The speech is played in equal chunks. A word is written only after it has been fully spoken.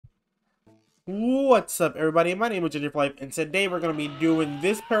What's up, everybody? My name is Ginger Life, and today we're going to be doing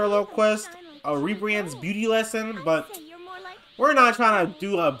this parallel quest, a Rebrand's beauty lesson, but we're not trying to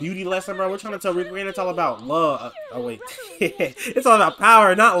do a beauty lesson, bro. We're trying to tell Rebrand it's all about love. Oh, wait. It's all about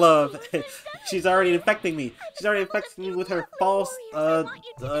power, not love. She's already infecting me. She's already infecting me with her false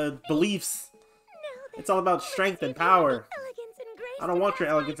beliefs. It's all about strength and power. I don't want your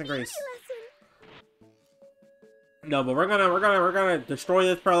elegance and grace. No, but we're gonna destroy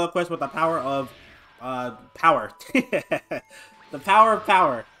this parallel quest with the power of power. The power of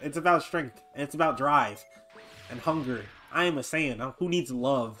power. It's about strength. It's about drive and hunger. I am a Saiyan. Who needs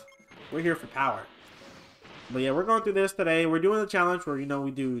love? We're here for power. But yeah, we're going through this today. We're doing the challenge where, you know, we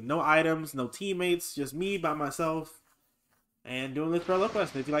do no items, no teammates, just me by myself, and doing this parallel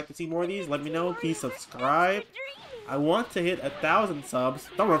quest. If you'd like to see more of these, let me know. Please subscribe. I want to hit 1,000 subs.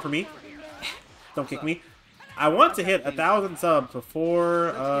 Don't run for me. Don't kick me. I want to hit 1,000 subs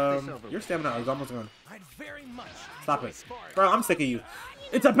before your stamina is almost gone. Stop it, bro. I'm sick of you.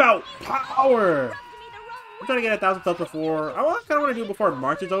 It's about power. I'm trying to get 1,000 subs before. I kind of want to do it before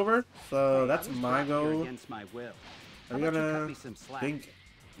March is over. So that's my goal. Are we gonna think?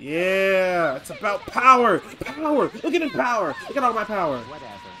 Yeah, it's about power. Power. Look at his power. Look at all my power.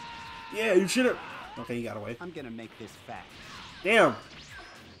 Yeah, you should have. Okay, you got away. I'm gonna make this fast. Damn.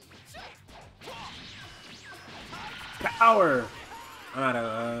 Power! I'm out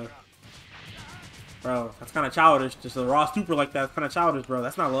of, bro, that's kind of childish. Just a raw super like that's kind of childish, bro.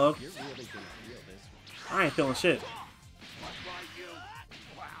 That's not love. I ain't feeling shit.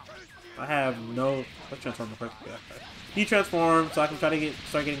 I have no... Let's transform the first. He transformed, so I can try to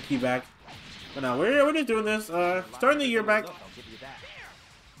start getting key back. But now, we're just doing this. Starting the year back.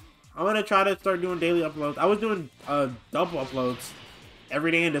 I'm gonna try to start doing daily uploads. I was doing double uploads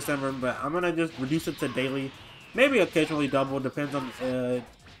every day in December, but I'm gonna just reduce it to daily. Maybe occasionally double, depends on if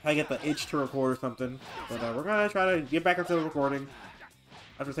I get the itch to record or something. But we're gonna try to get back into the recording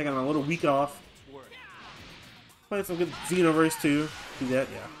after taking a little week off. Playing some good Xenoverse too. Do that,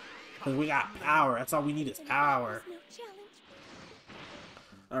 yeah. Because we got power. That's all we need is power.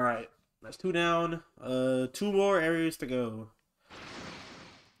 Alright, that's 2 down. 2 more areas to go.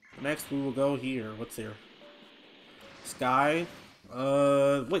 Next we will go here. What's here? Sky.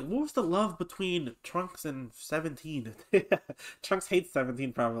 Wait, what was the love between Trunks and 17? Trunks hates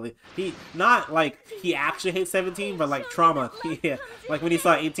 17 probably. Not like he actually hates 17, but like trauma. Yeah, like when he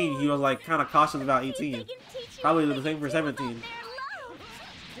saw 18, he was like kind of cautious about 18. Probably the same for 17.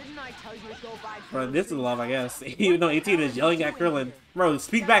 Bro, this is love, I guess. Even though 18 is yelling at Krillin. Bro,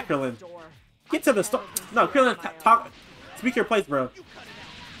 speak back, Krillin. Get to the store. No, Krillin, talk. Speak your place, bro.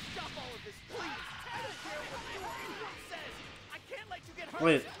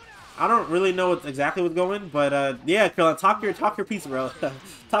 Wait, I don't really know exactly what's going, but yeah, Krillin, talk your piece, bro.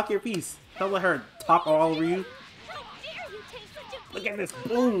 Talk your piece. Don't let her talk all over you. Look at this,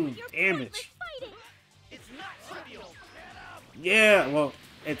 boom, damage. Yeah, well,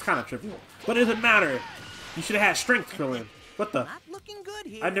 it's kind of trivial, but it doesn't matter. You should have had strength, Krillin. What the?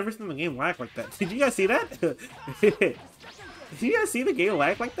 I've never seen the game lag like that. Did you guys see that? Did you guys see the game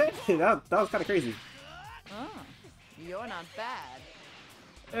lag like that? That was kind of crazy. Oh, you're not bad.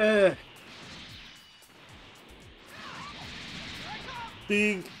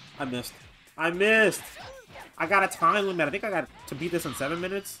 Think I missed. I got a time limit. I think I got to beat this in 7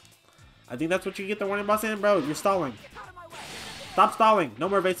 minutes. I think that's what you get the warning boss in, bro. You're stalling. Stop stalling. No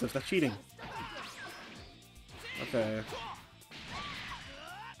more evasives. That's cheating. Okay.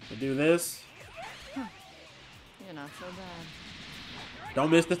 We'll do this. You're not so bad.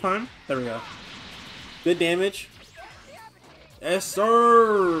 Don't miss this time. There we go. Good damage. Yes,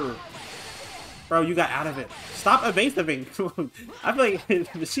 sir! Bro, you got out of it. Stop evasiving! I feel like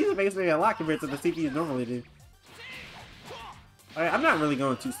she's evasiving a lot compared to the CPU normally do. I'm not really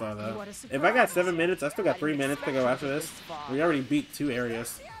going too slow, though. If I got 7 minutes, I still got 3 minutes to go after this. We already beat 2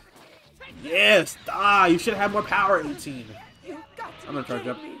 areas. Yes! Ah, you should have more power, 18. I'm gonna charge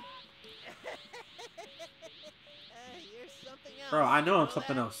up. Bro, I know I'm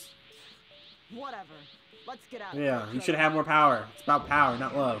something else. Whatever. Let's get out. Yeah, you should have more power. It's about power,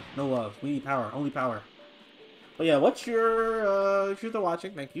 not love. No love. We need power. Only power. But yeah, what's your if you're still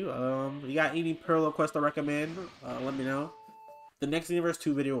watching, thank you. You got any parallel quest to recommend? Let me know. The next Xenoverse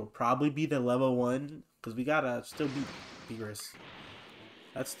 2 video will probably be the level 1, because we gotta still beat Beerus.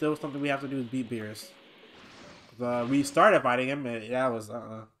 That's still something we have to do is beat Beerus. We started fighting him, and yeah, it was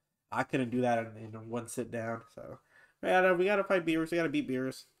I couldn't do that in one sit down. So yeah, we gotta fight Beerus. We gotta beat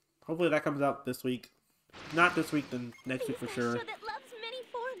Beerus. Hopefully that comes out this week. Not this week, then next week for sure.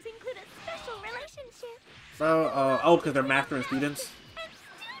 Bro, oh, because they're master and students.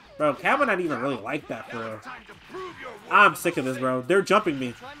 Bro, Kappa not even really like that, bro. I'm sick of this, bro. They're jumping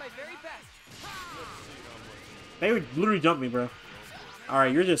me. They would literally jump me, bro.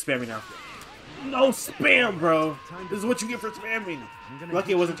 Alright, you're just spamming now. No spam, bro. This is what you get for spamming.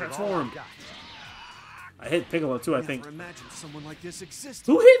 Lucky it wasn't transformed. I hit Piccolo too, I think.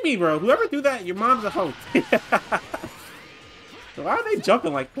 Who hit me, bro? Whoever threw that, your mom's a hoe. Why are they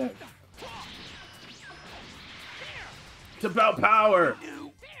jumping like that? It's about power.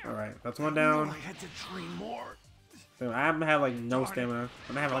 Alright, that's one down. I haven't had like no stamina.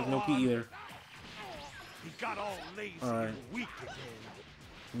 I don't have like no P either. Alright.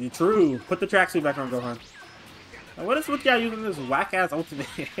 You true. Put the tracksuit back on, Gohan. Now, what is with y'all using this whack ass ultimate?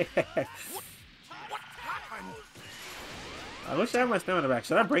 I wish I had my stamina back.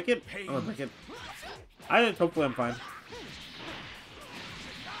 Should I break it? I'm gonna break it. I didn't. Hopefully I'm fine.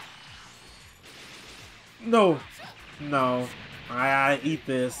 No. No. I gotta eat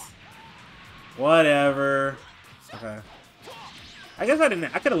this. Whatever. Okay. I guess I didn't.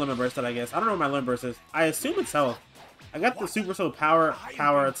 I could have limit bursted, I guess. I don't know what my limit burst is. I assume it's health. I got the Super Soul power.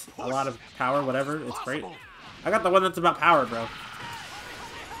 It's a lot of power, whatever. It's great. I got the one that's about power, bro.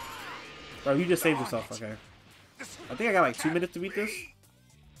 Bro, you just saved yourself. Okay. I think I got like 2 minutes to beat this.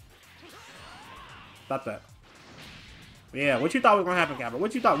 Stop that. Yeah, what you thought was gonna happen, Kappa?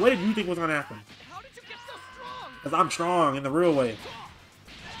 What you thought? What did you think was gonna happen? Because I'm strong in the real way.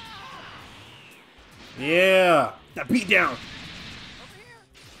 Yeah. That beat down.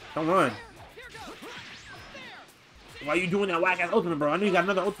 Don't run. Why are you doing that whack ass ultimate, bro? I know you got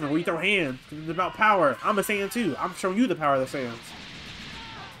another ultimate where you throw hands. It's about power. I'm a Saiyan too. I'm showing you the power of the Saiyans.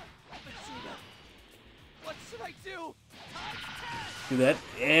 What should I do? Do that.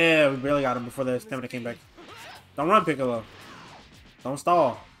 Yeah, we barely got him before the stamina came back. Don't run, Piccolo. Don't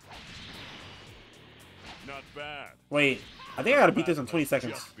stall. Not bad. Wait, I think I gotta beat this in 20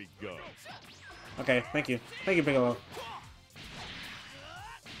 seconds. Okay, thank you. Thank you, Piccolo.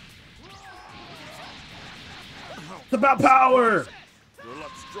 It's about power! You're a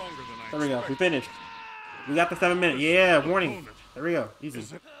lot stronger than I There we go. We finished. We got the 7 minute. Yeah, warning. There we go. Easy.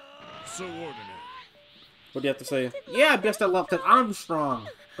 So ordinary. What do you have to say? Yeah, best of luck, because I'm strong.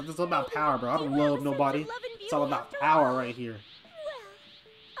 But it's all about power, bro. I don't love nobody. It's all about power right here.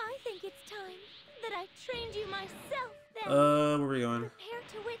 Well, I think it's time that I trained you myself then. Where are we going?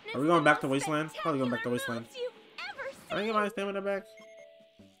 Are we going back to Wasteland? Probably going back to Wasteland. Can I get my stamina back?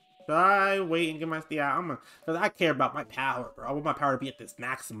 Should I wait and get my stamina? Because I care about my power, bro. I want my power to be at this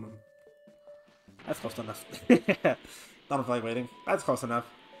maximum. That's close enough. Don't feel like waiting. That's close enough.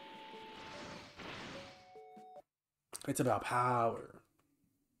 It's about power.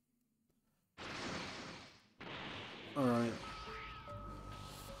 Alright.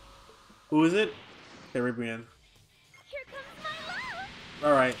 Who is it? Caribbean.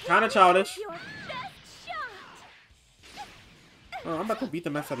 Alright, kind of childish. Oh, I'm about to beat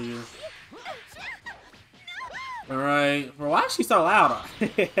the mess out of you. Alright. Well, why is she so loud?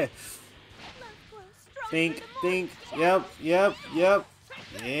 Think. Yep. Yeah.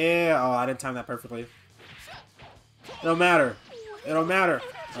 Oh, I didn't time that perfectly. It don't matter.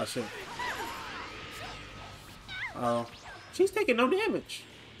 Oh, shit. Oh. She's taking no damage.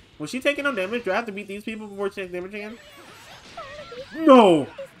 Was she taking no damage? Do I have to beat these people before she takes damage again? No!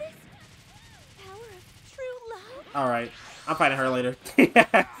 Alright. I'm fighting her later.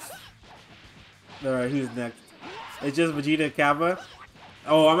 Alright, who's next? It's just Vegeta and Kappa.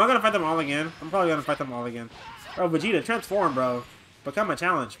 Oh, I'm not gonna fight them all again. I'm probably gonna fight them all again. Bro, Vegeta, transform, bro. Become a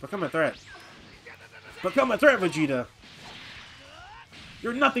challenge. Become a threat. Become a threat, Vegeta.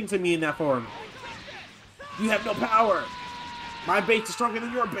 You're nothing to me in that form. You have no power. My base is stronger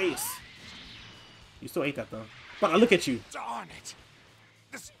than your base. You still ate that, though. But look at you. Darn it.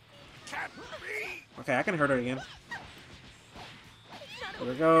 This can't be. Okay, I can hurt her again. There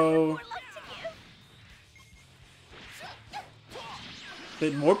we go.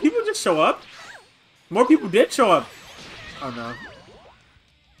 Did more people just show up? More people did show up. Oh, no.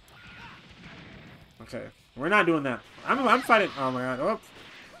 Okay. We're not doing that. I'm fighting. Oh, my God. Oh.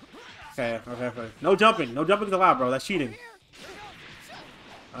 Okay. No jumping. No jumping's allowed, bro. That's cheating.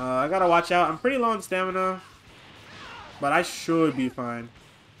 I gotta watch out. I'm pretty low on stamina. But I should be fine.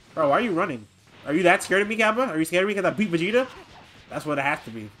 Bro, why are you running? Are you that scared of me, Kappa? Are you scared of me because I beat Vegeta? That's what it has to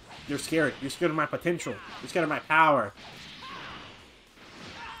be. You're scared. You're scared of my potential. You're scared of my power.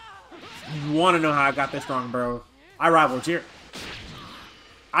 You want to know how I got this strong, bro? I rival Jiren.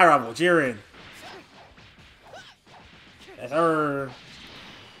 Yes, sir.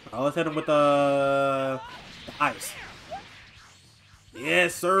 Oh, let's hit him with the ice.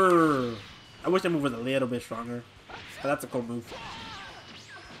 Yes, sir. I wish that move was a little bit stronger. But that's a cool move.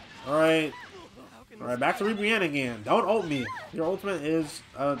 Alright. Alright, back to Ribrianne again. Don't ult me. Your ultimate is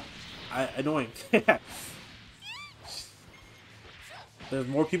annoying. There's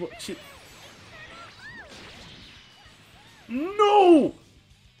more people. No!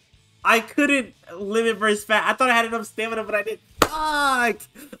 I couldn't limit versus fat. I thought I had enough stamina, but I didn't. Fuck!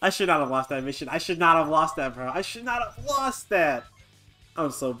 I should not have lost that mission. I should not have lost that, bro. I should not have lost that.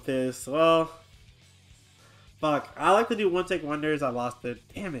 I'm so pissed. Well, fuck. I like to do one-take wonders. I lost it.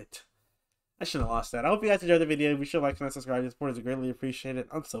 Damn it. I shouldn't have lost that. I hope you guys enjoyed the video. Be sure to like, comment, subscribe. Your support is greatly appreciated.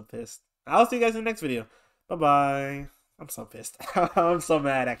 I'm so pissed. I'll see you guys in the next video. Bye-bye. I'm so pissed. I'm so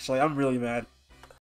mad, actually. I'm really mad.